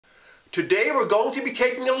Today we're going to be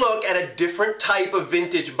taking a look at a different type of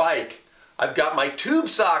vintage bike. I've got my tube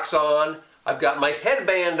socks on, I've got my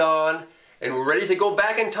headband on, and we're ready to go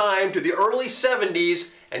back in time to the early 70s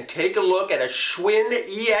and take a look at a Schwinn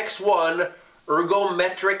EX-1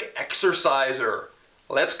 Ergometric exerciser.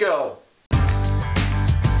 Let's go!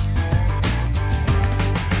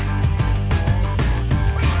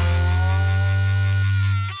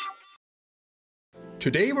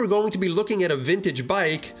 Today we're going to be looking at a vintage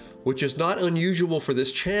bike, which is not unusual for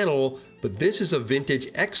this channel, but this is a vintage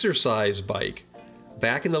exercise bike.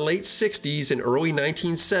 Back in the late 60s and early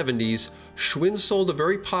 1970s, Schwinn sold a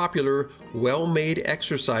very popular, well-made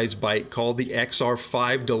exercise bike called the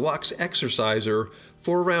XR5 Deluxe Exerciser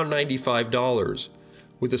for around $95.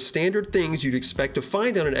 With the standard things you'd expect to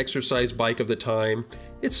find on an exercise bike of the time,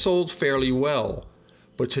 it sold fairly well.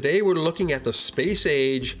 But today we're looking at the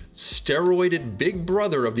space-age, steroided big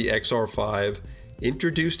brother of the XR5,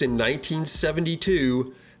 introduced in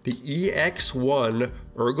 1972, the EX-1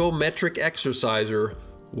 Ergometric exerciser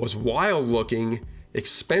was wild-looking,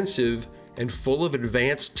 expensive, and full of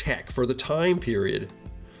advanced tech for the time period.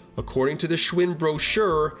 According to the Schwinn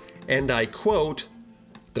brochure, and I quote,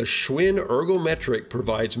 "The Schwinn Ergometric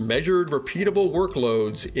provides measured, repeatable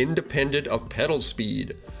workloads independent of pedal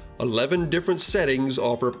speed. 11 different settings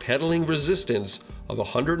offer pedaling resistance of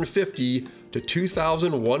 150 to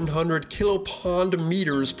 2,100 kilopond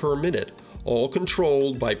meters per minute, all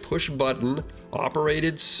controlled by push-button,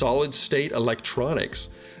 operated solid-state electronics.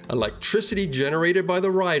 Electricity generated by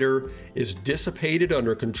the rider is dissipated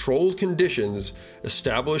under controlled conditions,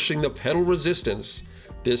 establishing the pedal resistance.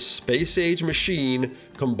 This space-age machine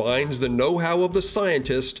combines the know-how of the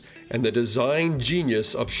scientist and the design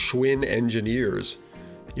genius of Schwinn engineers."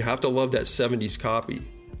 You have to love that 70s copy.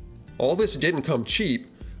 All this didn't come cheap.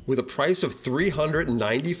 With a price of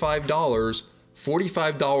 $395,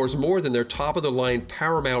 $45 more than their top-of-the-line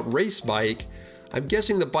Paramount race bike, I'm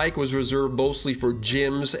guessing the bike was reserved mostly for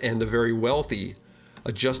gyms and the very wealthy.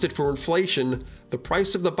 Adjusted for inflation, the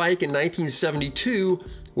price of the bike in 1972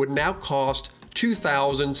 would now cost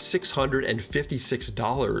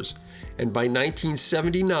 $2,656, and by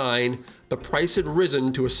 1979, the price had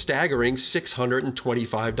risen to a staggering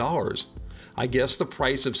 $625. I guess the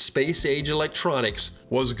price of space-age electronics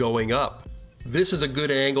was going up. This is a good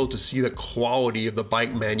angle to see the quality of the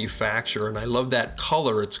bike manufacturer, and I love that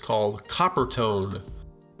color. It's called copper tone.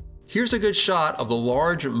 Here's a good shot of the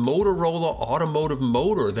large Motorola automotive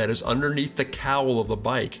motor that is underneath the cowl of the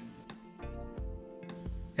bike.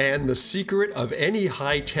 And the secret of any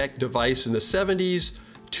high-tech device in the 70s,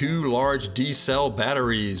 2 large D-cell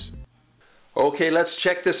batteries. Okay, let's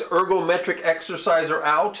check this Ergometric exerciser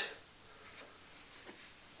out.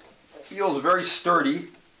 Feels very sturdy,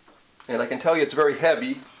 and I can tell you it's very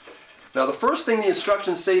heavy. Now the first thing the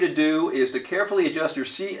instructions say to do is to carefully adjust your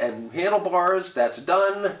seat and handlebars. That's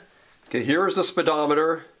done. Okay, here's the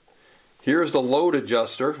speedometer, here's the load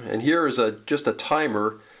adjuster, and here is just a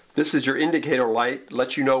timer. This is your indicator light,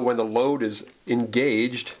 lets you know when the load is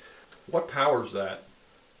engaged. What powers that?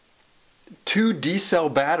 2 D-cell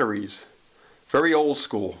batteries. Very old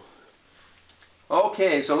school.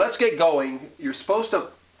 Okay, so let's get going. You're supposed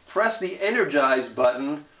to press the energize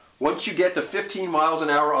button once you get to 15 miles an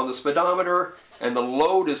hour on the speedometer, and the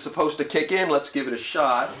load is supposed to kick in. Let's give it a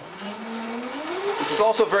shot. This is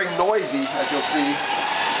also very noisy, as you'll see.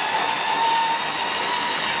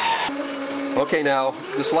 Okay, now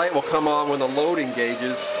this light will come on when the load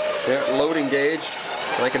engages. There, load engaged,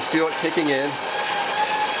 and I can feel it kicking in.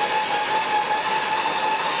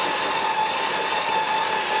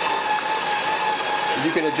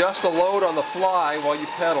 You can adjust the load on the fly while you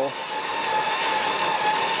pedal.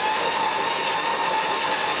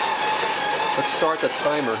 Let's start the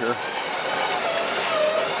timer here.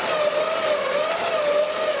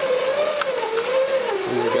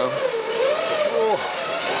 There you go. Oh.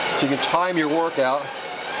 So you can time your workout.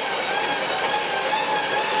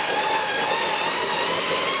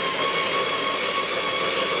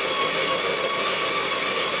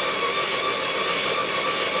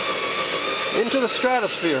 Into the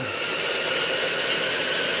stratosphere.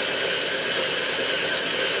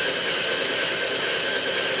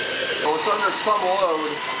 So it's under some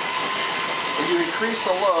load. When you increase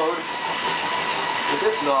the load with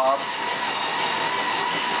this knob,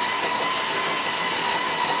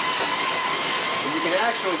 and you can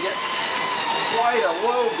actually get quite a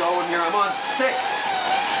load going here. I'm on 6.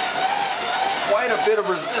 Quite a bit of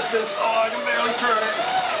resistance. Oh, I can barely turn it.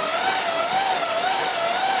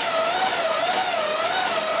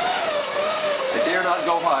 I dare not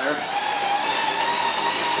go higher.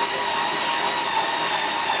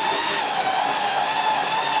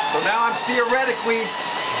 So now I'm theoretically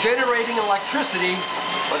generating electricity,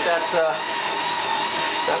 but that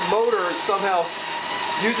motor is somehow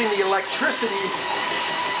using the electricity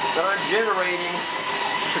that I'm generating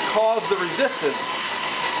to cause the resistance.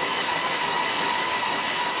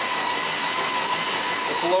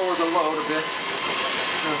 Let's lower the load a bit.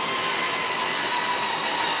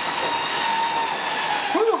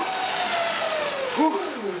 Whew.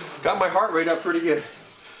 Got my heart rate up pretty good.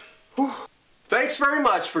 Whew. Thanks very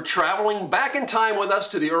much for traveling back in time with us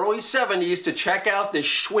to the early 70s to check out this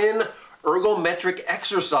Schwinn Ergometric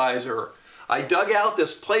exerciser. I dug out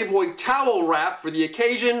this Playboy towel wrap for the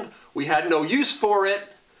occasion. We had no use for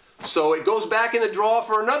it, so it goes back in the drawer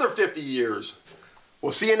for another 50 years.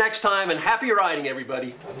 We'll see you next time, and happy riding,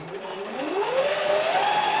 everybody.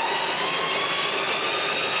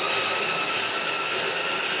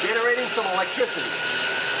 Generating some electricity.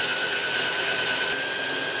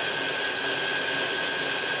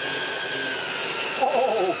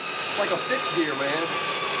 Oh, like a fixed gear,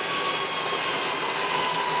 man.